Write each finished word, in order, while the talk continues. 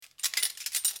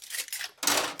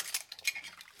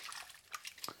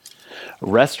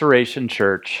Restoration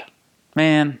Church.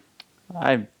 Man,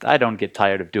 I don't get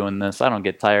tired of doing this. I don't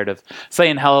get tired of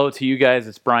saying hello to you guys.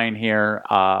 It's Brian here.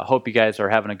 Hope you guys are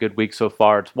having a good week so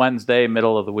far. It's Wednesday,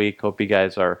 middle of the week. Hope you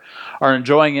guys are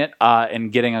enjoying it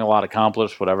and getting a lot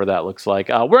accomplished, whatever that looks like.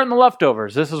 We're in the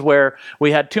leftovers. This is where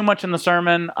we had too much in the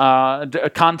sermon,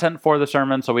 content for the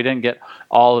sermon, so we didn't get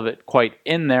all of it quite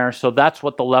in there. So that's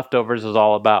what the leftovers is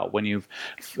all about. When you've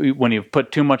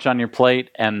put too much on your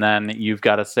plate and then you've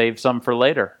got to save some for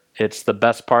later. It's the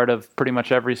best part of pretty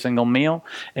much every single meal,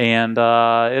 and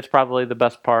it's probably the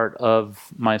best part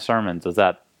of my sermons, is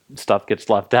that stuff gets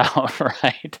left out,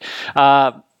 right?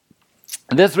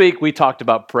 This week we talked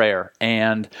about prayer,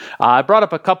 and I brought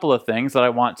up a couple of things that I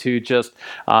want to just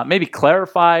maybe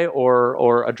clarify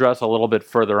or address a little bit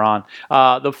further on.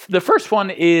 The first one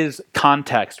is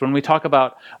context. When we talk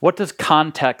about what does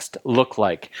context look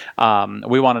like,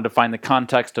 we wanted to find the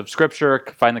context of Scripture,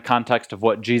 find the context of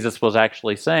what Jesus was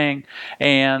actually saying,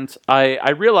 and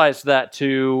I realized that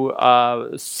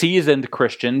to seasoned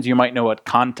Christians, you might know what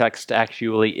context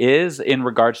actually is in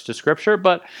regards to Scripture,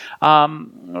 but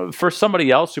for somebody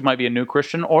else who might be a new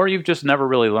Christian, or you've just never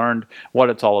really learned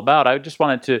what it's all about, I just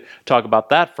wanted to talk about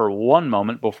that for one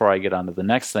moment before I get on to the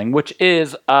next thing, which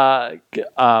is it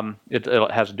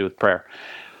has to do with prayer.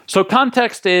 So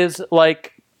context is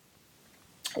like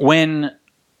when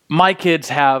my kids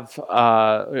have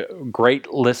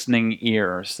great listening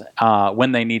ears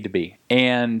when they need to be,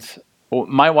 and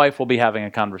my wife will be having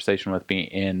a conversation with me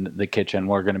in the kitchen.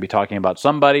 We're going to be talking about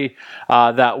somebody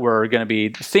that we're going to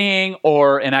be seeing,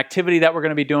 or an activity that we're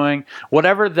going to be doing.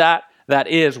 Whatever that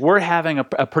is, we're having a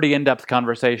pretty in-depth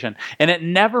conversation. And it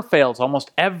never fails.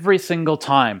 Almost every single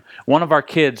time, one of our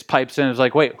kids pipes in and is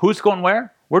like, wait, who's going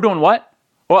where? We're doing what?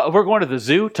 Well, we're going to the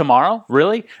zoo tomorrow?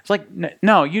 Really? It's like,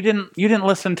 no, you didn't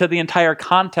listen to the entire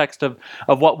context of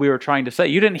what we were trying to say.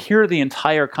 You didn't hear the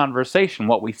entire conversation.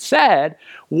 What we said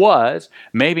was,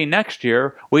 maybe next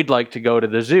year we'd like to go to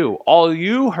the zoo. All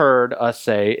you heard us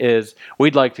say is,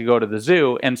 we'd like to go to the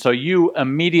zoo. And so you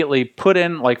immediately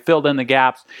filled in the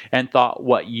gaps and thought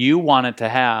what you wanted to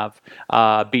have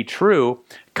be true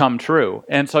come true.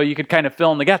 And so you could kind of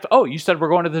fill in the gaps. Oh, you said we're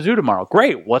going to the zoo tomorrow.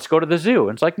 Great, let's go to the zoo.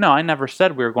 And it's like, no, I never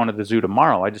said we were going to the zoo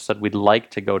tomorrow. I just said we'd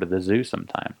like to go to the zoo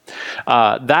sometime.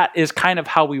 That is kind of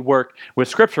how we work with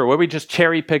Scripture, where we just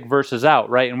cherry pick verses out,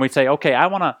 right? And we say, okay, I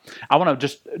want to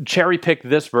just cherry pick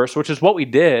this verse, which is what we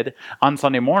did on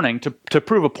Sunday morning to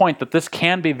prove a point that this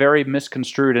can be very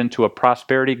misconstrued into a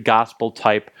prosperity gospel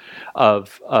type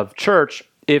of church.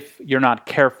 If you're not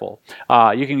careful,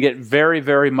 you can get very,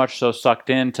 very much so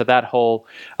sucked into that whole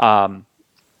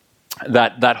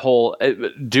that whole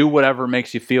do whatever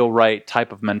makes you feel right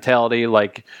type of mentality.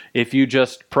 Like, if you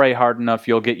just pray hard enough,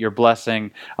 you'll get your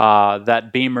blessing.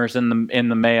 That Beamer's in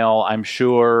the mail, I'm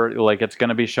sure. Like, it's going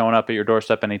to be showing up at your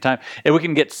doorstep anytime. And we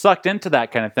can get sucked into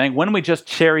that kind of thing when we just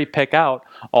cherry pick out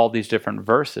all these different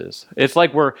verses. It's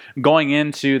like we're going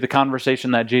into the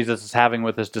conversation that Jesus is having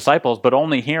with his disciples, but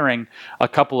only hearing a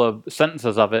couple of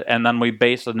sentences of it, and then we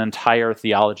base an entire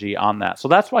theology on that. So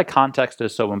that's why context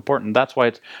is so important. That's why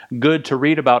it's good to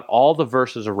read about all the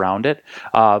verses around it,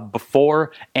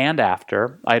 before and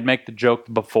after. I'd make the joke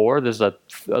before. There's a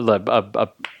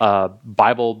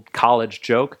Bible college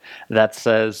joke that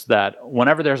says that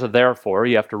whenever there's a therefore,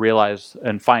 you have to realize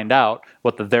and find out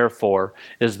what the therefore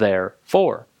is there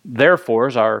for.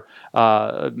 Therefores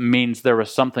means there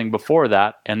was something before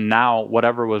that, and now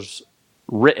whatever was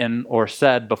written or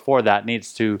said before that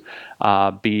needs to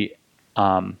be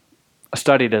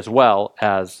studied as well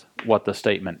as what the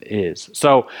statement is.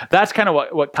 So that's kind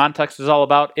of what context is all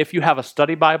about. If you have a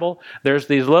study Bible, there's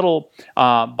these little,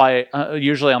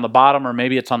 usually on the bottom, or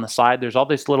maybe it's on the side, there's all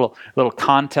these little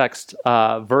context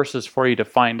verses for you to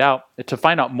find out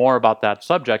more about that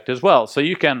subject as well. So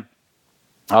you can,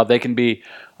 they can be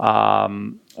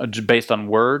based on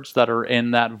words that are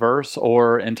in that verse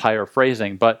or entire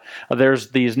phrasing. But there's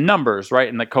these numbers, right,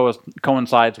 and that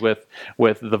coincides with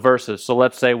the verses. So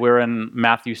let's say we're in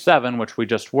Matthew 7, which we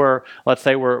just were. Let's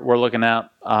say we're looking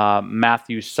at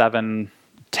Matthew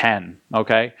 7:10,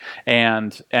 okay?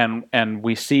 And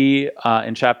we see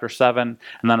in chapter 7,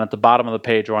 and then at the bottom of the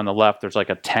page or on the left, there's like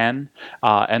a 10,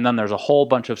 and then there's a whole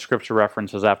bunch of scripture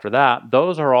references after that.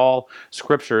 Those are all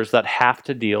scriptures that have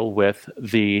to deal with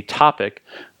the topic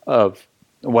of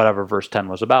whatever verse 10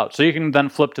 was about. So you can then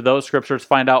flip to those scriptures,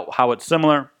 find out how it's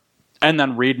similar, and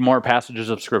then read more passages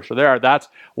of Scripture there. That's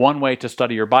one way to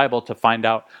study your Bible, to find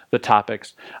out the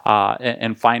topics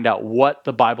and find out what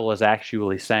the Bible is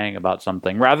actually saying about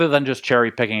something, rather than just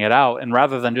cherry picking it out, and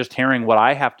rather than just hearing what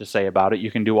I have to say about it.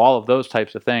 You can do all of those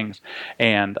types of things,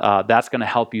 and that's going to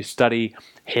help you study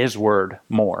His Word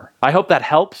more. I hope that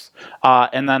helps.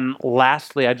 And then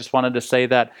lastly, I just wanted to say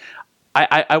that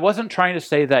I wasn't trying to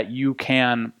say that you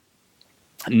can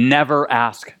never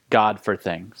ask God for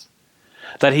things,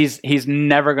 that he's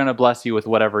never going to bless you with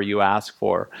whatever you ask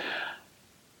for.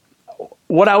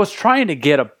 What I was trying to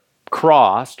get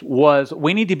across was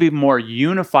we need to be more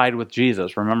unified with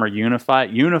Jesus. Remember,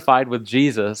 unified with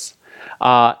Jesus.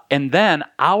 And then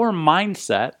our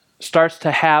mindset starts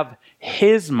to have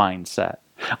His mindset.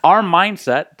 Our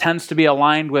mindset tends to be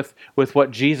aligned with what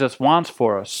Jesus wants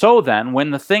for us. So then, when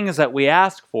the things that we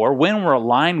ask for, when we're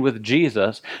aligned with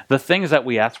Jesus, the things that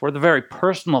we ask for, the very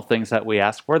personal things that we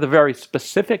ask for, the very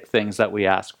specific things that we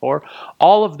ask for,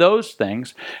 all of those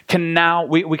things can now,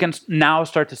 we can now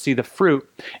start to see the fruit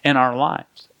in our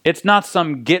lives. It's not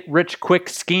some get-rich-quick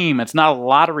scheme. It's not a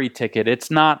lottery ticket. It's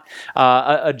not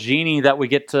a genie that we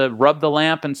get to rub the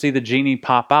lamp and see the genie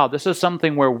pop out. This is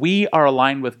something where we are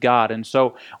aligned with God. And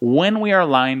so when we are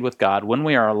aligned with God, when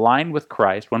we are aligned with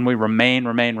Christ, when we remain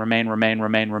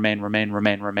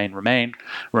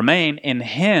in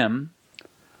Him,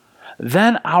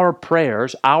 then our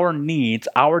prayers, our needs,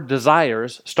 our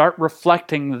desires start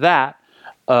reflecting that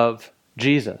of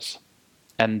Jesus.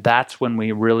 And that's when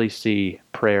we really see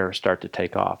prayer start to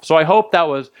take off. So I hope that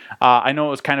was, I know it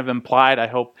was kind of implied. I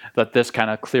hope that this kind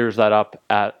of clears that up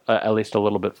at least a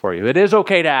little bit for you. It is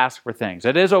okay to ask for things.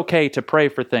 It is okay to pray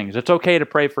for things. It's okay to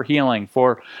pray for healing,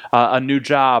 for a new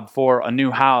job, for a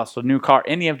new house, a new car,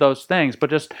 any of those things.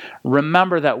 But just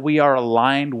remember that we are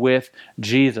aligned with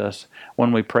Jesus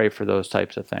when we pray for those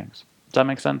types of things. Does that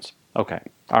make sense? Okay.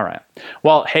 All right.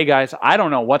 Well, hey guys, I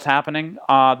don't know what's happening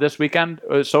this weekend.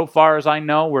 So far as I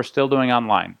know, we're still doing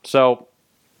online. So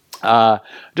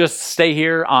just stay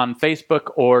here on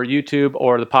Facebook or YouTube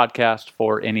or the podcast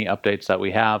for any updates that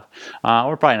we have.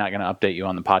 We're probably not going to update you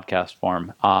on the podcast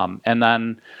form. And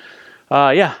then,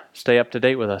 stay up to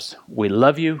date with us. We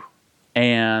love you,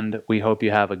 and we hope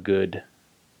you have a good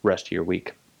rest of your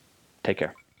week. Take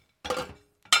care.